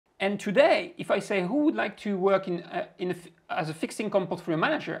And today, if I say who would like to work as a fixed income portfolio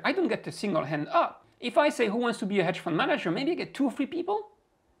manager, I don't get a single hand up. If I say who wants to be a hedge fund manager, maybe I get 2 or 3 people.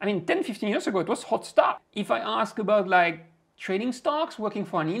 I mean, 10, 15 years ago, it was hot stuff. If I ask about like trading stocks, working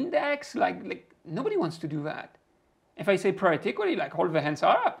for an index, like nobody wants to do that. If I say private equity, like all the hands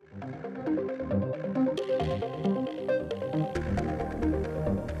are up.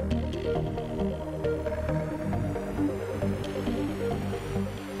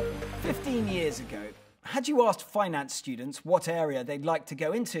 Years ago, had you asked finance students what area they'd like to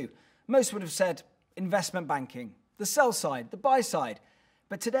go into, most would have said investment banking, the sell side, the buy side.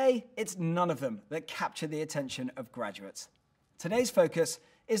 But today, it's none of them that capture the attention of graduates. Today's focus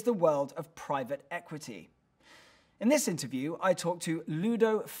is the world of private equity. In this interview, I talked to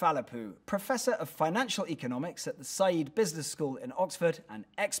Ludo Phalippou, Professor of Financial Economics at the Said Business School in Oxford and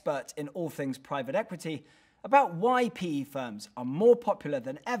expert in all things private equity, about why PE firms are more popular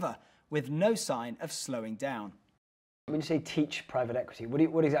than ever with no sign of slowing down. When you say teach private equity,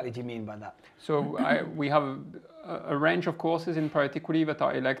 what exactly do you mean by that? So we have a range of courses in private equity that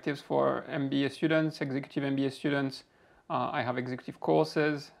are electives for MBA students, executive MBA students. I have executive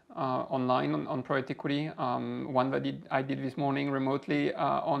courses online on private equity. One that I did this morning remotely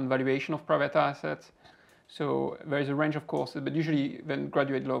on valuation of private assets. So there is a range of courses, but usually then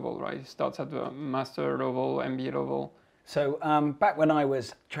graduate level, right? It starts at the master level, MBA level. So back when I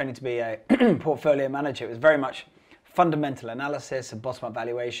was training to be a portfolio manager, it was very much fundamental analysis and bottom-up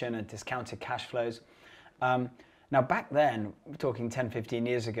valuation and discounted cash flows. Now back then, we're talking 10, 15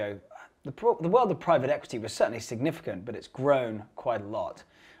 years ago, the world of private equity was certainly significant, but it's grown quite a lot.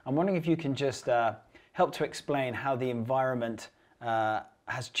 I'm wondering if you can just help to explain how the environment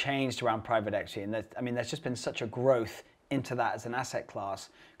has changed around private equity. And there's just been such a growth into that as an asset class.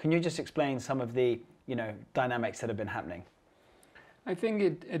 Can you just explain some of the dynamics that have been happening? I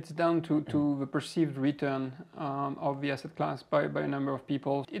think it's down to the perceived return of the asset class by a number of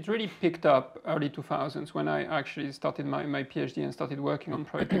people. It really picked up early 2000s when I actually started my PhD and started working on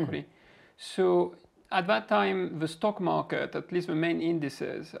private equity. So at that time, the stock market, at least the main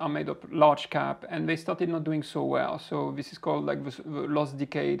indices, are made of large cap, and they started not doing so well. So this is called like the lost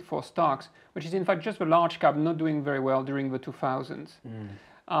decade for stocks, which is in fact just the large cap not doing very well during the 2000s.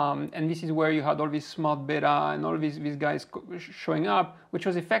 And this is where you had all these smart beta and all these guys showing up, which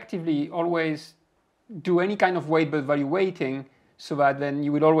was effectively always do any kind of weight-based value weighting, so that then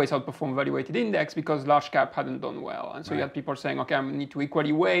you would always outperform value-weighted index because large cap hadn't done well. And so you had people saying, okay, I need to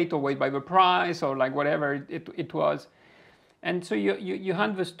equally weight or weight by the price or like whatever it was. And so you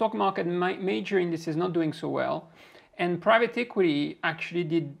had the stock market major indices not doing so well. And private equity actually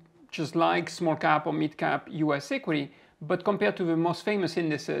did just like small cap or mid cap US equity. But compared to the most famous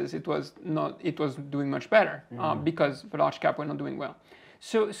indices, it was doing much better because the large cap were not doing well.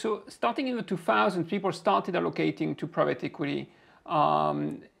 So starting in the 2000s, people started allocating to private equity,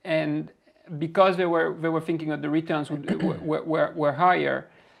 and because they were thinking that the returns were higher,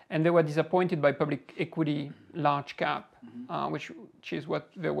 and they were disappointed by public equity large cap, which is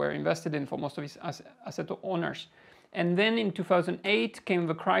what they were invested in for most of these asset owners. And then in 2008 came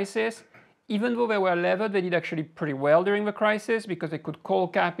the crisis. Even though they were levered, they did actually pretty well during the crisis because they could call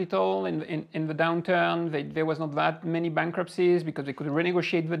capital in the downturn. There was not that many bankruptcies because they could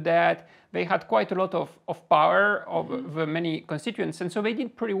renegotiate the debt. They had quite a lot of power of the many constituents. And so they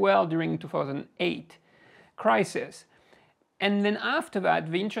did pretty well during 2008 crisis. And then after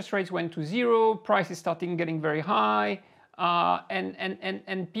that, the interest rates went to zero, prices started getting very high.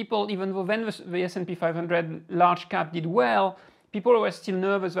 And people, even though then the S&P 500 large cap did well, people were still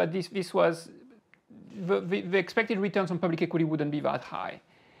nervous that this was, the expected returns on public equity wouldn't be that high.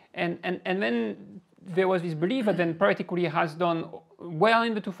 And then there was this belief that then private equity has done well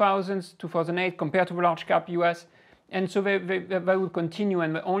in the 2000s, 2008, compared to the large cap US. And so they would continue,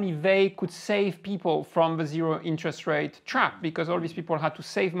 and only they could save people from the zero interest rate trap, because all these people had to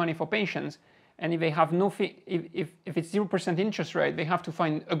save money for pensions. And if they have if it's 0% interest rate, they have to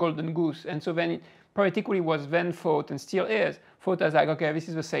find a golden goose. And so then private equity was then thought, and still is, thought as like, okay, this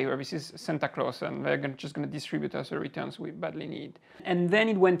is the saver, this is Santa Claus, and they're just going to distribute us the returns we badly need. And then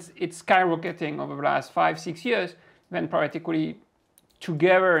it's skyrocketing over the last 5, 6 years. Then private equity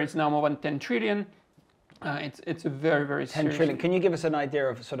together is now more than 10 trillion. It's a very, very 10 trillion. Can you give us an idea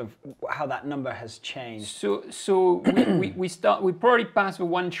of sort of how that number has changed? So we probably passed the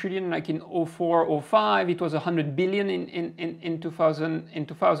 1 trillion like in 04, 05. It was 100 billion in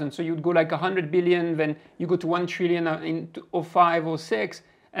 2000. So you'd go like 100 billion, then you go to 1 trillion in 05, 06,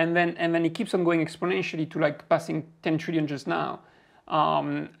 and then it keeps on going exponentially to like passing 10 trillion just now.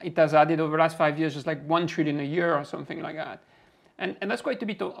 It has added over the last 5 years just like 1 trillion a year or something like that. And that's quite a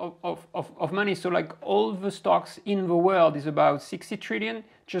bit of money. So like all the stocks in the world is about 60 trillion,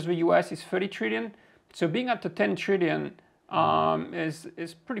 just the US is 30 trillion. So being up to 10 trillion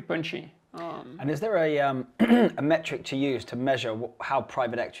is pretty punchy. And is there a metric to use to measure how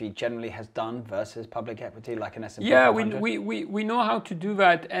private equity generally has done versus public equity, like an S&P 500? We know how to do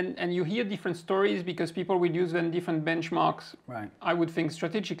that, and you hear different stories because people will use then different benchmarks. Right. I would think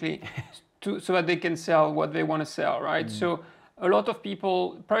strategically, so that they can sell what they want to sell, right? So a lot of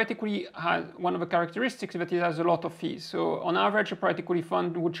people, private equity has one of the characteristics that it has a lot of fees. So on average, a private equity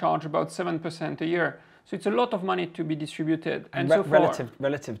fund would charge about 7% a year. So it's a lot of money to be distributed. And so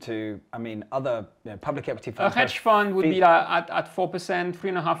relative to, I mean, other public equity funds. A hedge fund would be at 4%,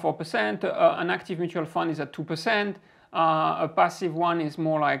 3.5%, 4%. An active mutual fund is at 2%. A passive one is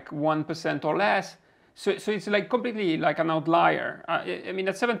more like 1% or less. So it's like completely like an outlier. I mean,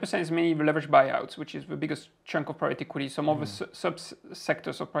 that 7% is mainly the leveraged buyouts, which is the biggest chunk of private equity. Some of the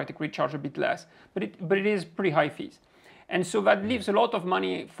sub-sectors of private equity charge a bit less, but it is pretty high fees. And so that leaves a lot of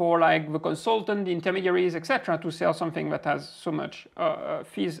money for like the consultant, the intermediaries, etc., to sell something that has so much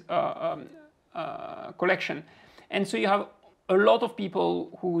fees collection. And so you have a lot of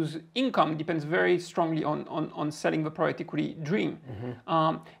people whose income depends very strongly on selling the private equity dream.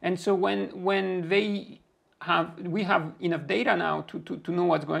 And so when we have enough data now to know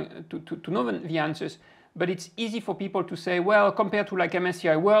what's going to know the answers. But it's easy for people to say, well, compared to like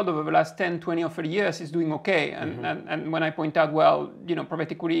MSCI World over the last 10, 20 or 30 years, it's doing okay. And when I point out, well,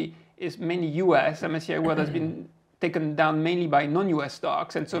 private equity is mainly US, MSCI World has been taken down mainly by non-US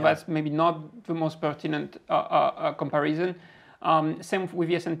stocks. And so that's maybe not the most pertinent comparison. Same with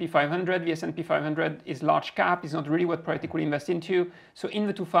the S&P 500. The S&P 500 is large cap. It's not really what private equity invests into. So in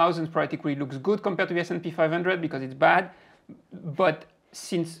the 2000s, private equity looks good compared to the S&P 500 because it's bad. But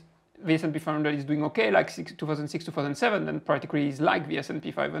since the S&P 500 is doing okay, like 2006, 2007, then private equity is like the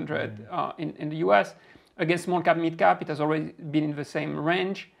S&P 500 in the US. Against small cap, mid cap, it has already been in the same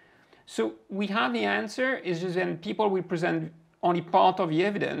range. So we have the answer, it's just then people will present only part of the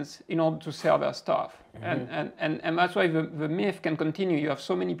evidence in order to sell their stuff. And that's why the myth can continue. You have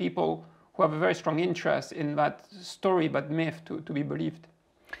so many people who have a very strong interest in that story, but myth to be believed.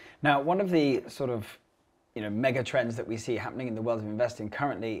 Now, one of the sort of mega trends that we see happening in the world of investing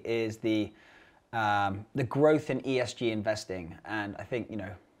currently is the growth in ESG investing. And I think,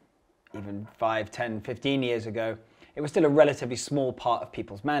 even 5, 10, 15 years ago, it was still a relatively small part of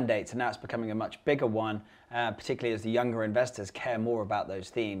people's mandates. And now it's becoming a much bigger one, particularly as the younger investors care more about those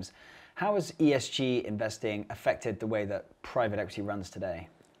themes. How has ESG investing affected the way that private equity runs today?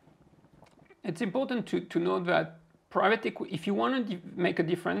 It's important to note that private equity, if you want to make a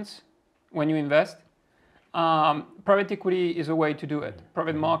difference when you invest, private equity is a way to do it.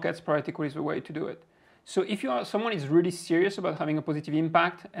 Private markets, private equity is a way to do it. So if someone is really serious about having a positive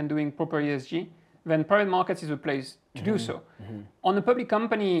impact and doing proper ESG, then private markets is a place to do so. On a public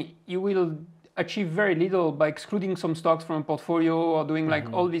company, you will achieve very little by excluding some stocks from a portfolio or doing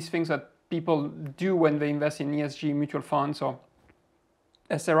like all these things that people do when they invest in ESG mutual funds or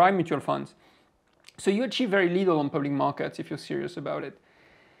SRI mutual funds. So you achieve very little on public markets if you're serious about it.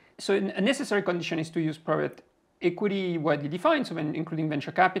 So a necessary condition is to use private equity widely defined, so then including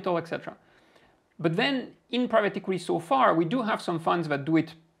venture capital, etc. But then in private equity so far, we do have some funds that do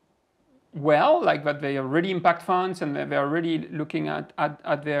it well, like that they are really impact funds and they are really looking at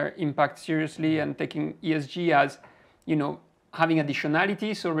their impact seriously and taking ESG as, having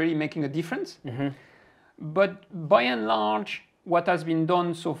additionality, so really making a difference. But by and large, what has been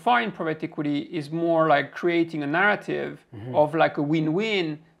done so far in private equity is more like creating a narrative of like a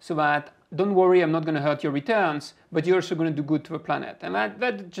win-win, so that don't worry, I'm not going to hurt your returns, but you're also going to do good to the planet. And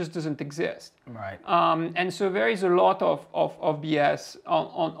that just doesn't exist. Right. And so there is a lot of BS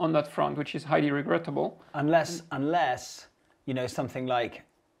on that front, which is highly regrettable. Unless something like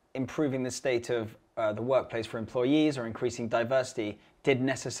improving the state of the workplace for employees or increasing diversity did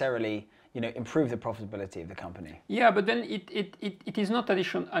necessarily improve the profitability of the company. Yeah, but then it is not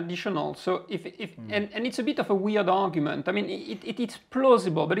additional. So and it's a bit of a weird argument. I mean, it's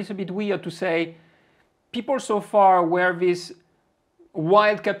plausible, but it's a bit weird to say people so far were these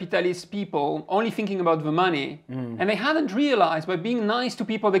wild capitalist people only thinking about the money, and they hadn't realized by being nice to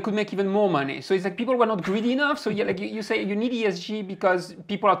people they could make even more money. So it's like people were not greedy enough. So you say you need ESG because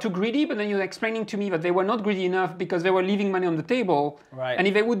people are too greedy, but then you're explaining to me that they were not greedy enough because they were leaving money on the table. Right. And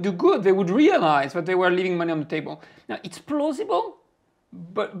if they would do good, they would realize that they were leaving money on the table. Now it's plausible,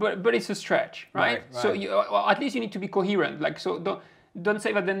 but it's a stretch, right? Right. So at least you need to be coherent. Like, so don't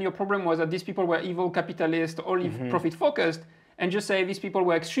say that then your problem was that these people were evil capitalists, only profit focused. and just say these people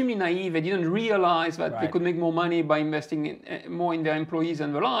were extremely naive, they didn't realize that they could make more money by investing more in their employees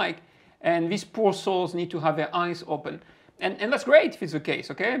and the like, and these poor souls need to have their eyes open. And that's great if it's the case,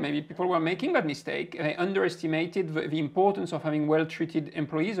 okay? Maybe people were making that mistake. They underestimated the importance of having well-treated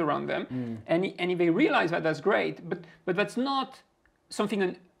employees around them. And if they realize that, that's great. But that's not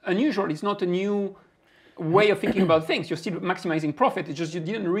something unusual. It's not a new way of thinking about things. You're still maximizing profit. It's just you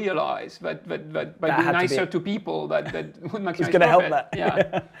didn't realize that by being nicer to people that would maximize profit. It's going to help that.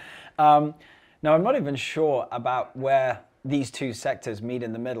 Yeah. Now, I'm not even sure about where these two sectors meet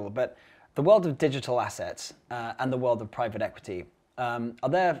in the middle, but the world of digital assets and the world of private equity, I'm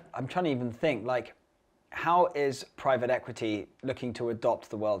trying to even think, like, how is private equity looking to adopt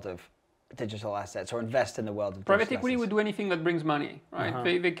the world of digital assets or invest in the world of private digital equity assets? would do anything that brings money, right?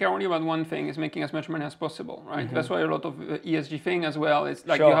 They care only about one thing, is making as much money as possible, right? That's why a lot of ESG thing as well, it's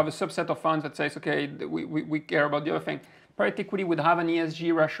like you have a subset of funds that says, okay, we care about the other thing. Private equity would have an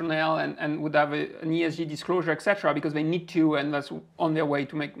ESG rationale and would have an ESG disclosure, etc., because they need to, and that's on their way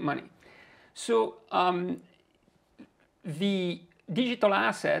to make money. So the digital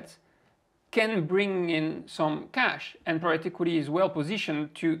assets can bring in some cash, and private equity is well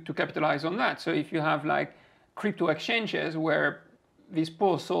positioned to capitalize on that. So if you have like crypto exchanges where these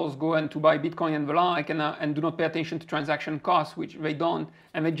poor souls go and to buy Bitcoin and the like and do not pay attention to transaction costs, which they don't,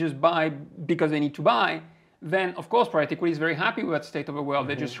 and they just buy because they need to buy, then of course private equity is very happy with that state of the world.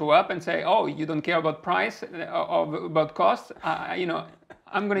 They just show up and say, oh, you don't care about price or about costs,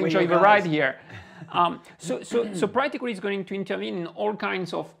 I'm going to enjoy the ride here. So private equity is going to intervene in all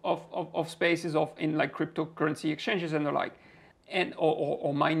kinds of spaces in like cryptocurrency exchanges and the like, and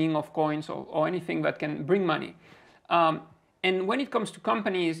or mining of coins or anything that can bring money. And when it comes to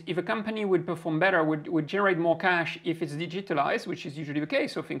companies, if a company would perform better, would generate more cash if it's digitalized, which is usually the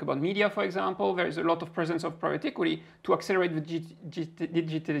case. So think about media, for example. There is a lot of presence of private equity to accelerate the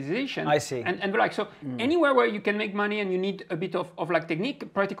digitalization. I see. And the like. So anywhere where you can make money and you need a bit of like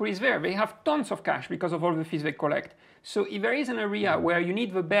technique, private equity is there. They have tons of cash because of all the fees they collect. So if there is an area where you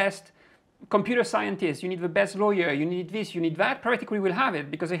need the best computer scientists, you need the best lawyer, you need this, you need that, private equity will have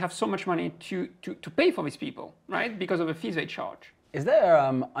it because they have so much money to pay for these people, right? Because of the fees they charge. Is there,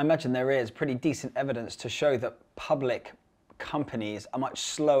 I imagine there is pretty decent evidence to show that public companies are much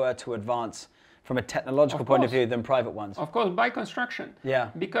slower to advance from a technological point of view than private ones? Of course, by construction. Yeah.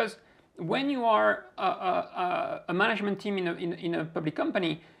 Because when you are a management team in a public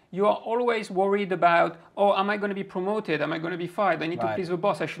company, you are always worried about, oh, am I going to be promoted? Am I going to be fired? I need to please the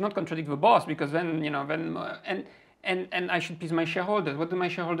boss. I should not contradict the boss because then, and I should please my shareholders. What do my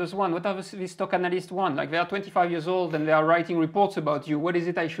shareholders want? What are the stock analysts want? Like they are 25 years old and they are writing reports about you. What is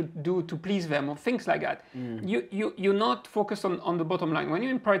it I should do to please them or things like that? You're not focused on the bottom line. When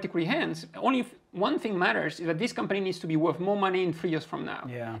you're in private equity hands, only one thing matters is that this company needs to be worth more money in 3 years from now.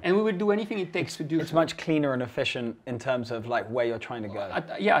 Yeah. And we will do anything it takes to do so. It's much cleaner and efficient in terms of like where you're trying to go.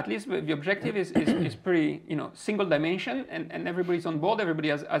 At least the objective is pretty, single dimension and everybody's on board, everybody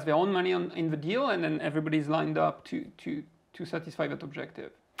has their own money in the deal, and then everybody's lined up to satisfy that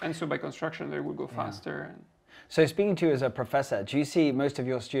objective. And so by construction, they will go faster. Yeah. So speaking to you as a professor, do you see most of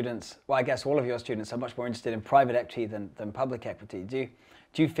your students, well, I guess all of your students are much more interested in private equity than public equity. Do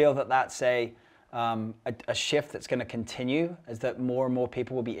you feel that that's a shift that's going to continue, as that more and more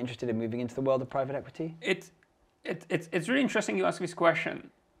people will be interested in moving into the world of private equity? It's really interesting you ask this question.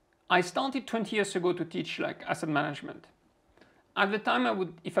 I started 20 years ago to teach like asset management. At the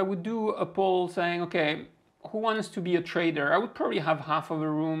time, if I would do a poll saying, okay, who wants to be a trader? I would probably have half of the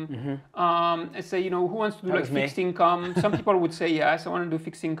room. I'd say, who wants to do like fixed income? Some people would say yes, I want to do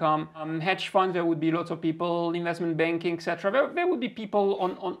fixed income. Hedge funds, there would be lots of people. Investment banking, etc. There would be people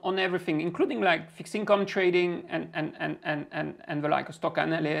on everything, including like fixed income trading and the like, a stock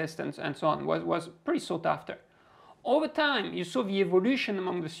analyst and so on. Was pretty sought after. Over time, you saw the evolution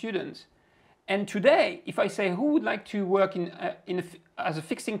among the students. And today, if I say who would like to work as a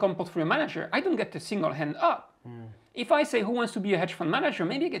fixed income portfolio manager, I don't get a single hand up. If I say who wants to be a hedge fund manager,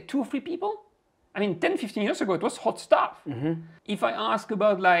 maybe I get 2 or 3 people. I mean, 10, 15 years ago, it was hot stuff. If I ask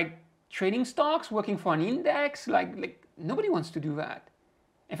about like trading stocks, working for an index, like nobody wants to do that.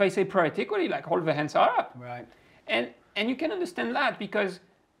 If I say private equity, like all the hands are up. Right. And you can understand that because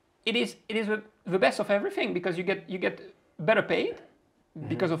it is the best of everything, because you get better paid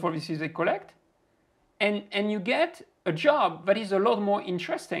because of all the fees they collect, and you get a job that is a lot more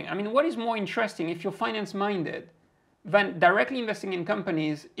interesting. I mean, what is more interesting if you're finance minded than directly investing in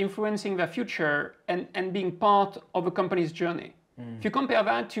companies, influencing their future, and being part of a company's journey? If you compare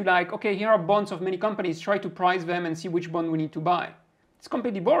that to like, okay, here are bonds of many companies, try to price them and see which bond we need to buy. It's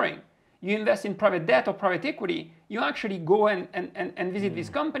completely boring. you invest in private debt or private equity, you actually go and visit these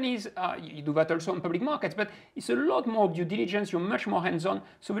companies. You do that also on public markets, but it's a lot more due diligence. You're much more hands-on,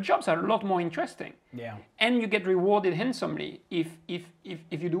 so the jobs are a lot more interesting. Yeah. And you get rewarded handsomely if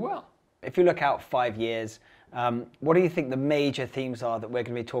you do well. If you look out 5 years, what do you think the major themes are that we're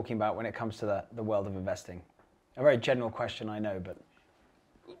going to be talking about when it comes to the world of investing? A very general question, I know, but...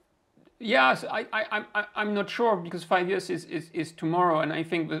 Yes, I'm not sure, because 5 years is tomorrow, and I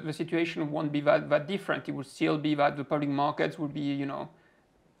think the situation won't be that different. It will still be that the public markets will be,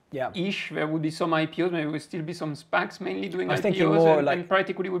 ish. There would be some IPOs, maybe there will still be some SPACs mainly doing IPOs, and private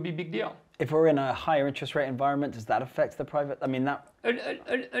equity would be a big deal. If we're in a higher interest rate environment, does that affect the private? I mean, that... A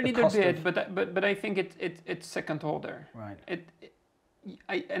little bit, but I think it's second order. Right.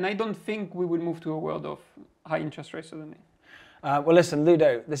 And I don't think we will move to a world of high interest rates suddenly. Well, listen,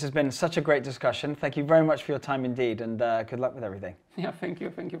 Ludo, this has been such a great discussion. Thank you very much for your time indeed, and good luck with everything. Yeah, thank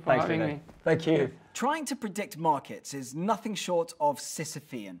you for having me. Thank you. Trying to predict markets is nothing short of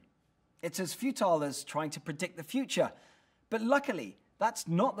Sisyphean. It's as futile as trying to predict the future. But luckily, that's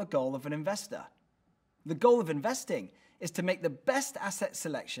not the goal of an investor. The goal of investing is to make the best asset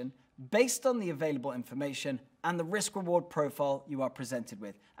selection based on the available information and the risk-reward profile you are presented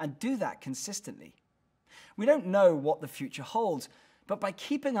with, and do that consistently. We don't know what the future holds, but by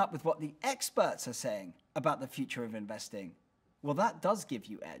keeping up with what the experts are saying about the future of investing, well, that does give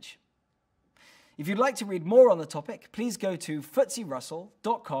you edge. If you'd like to read more on the topic, please go to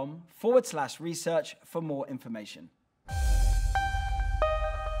FTSERussell.com/research for more information.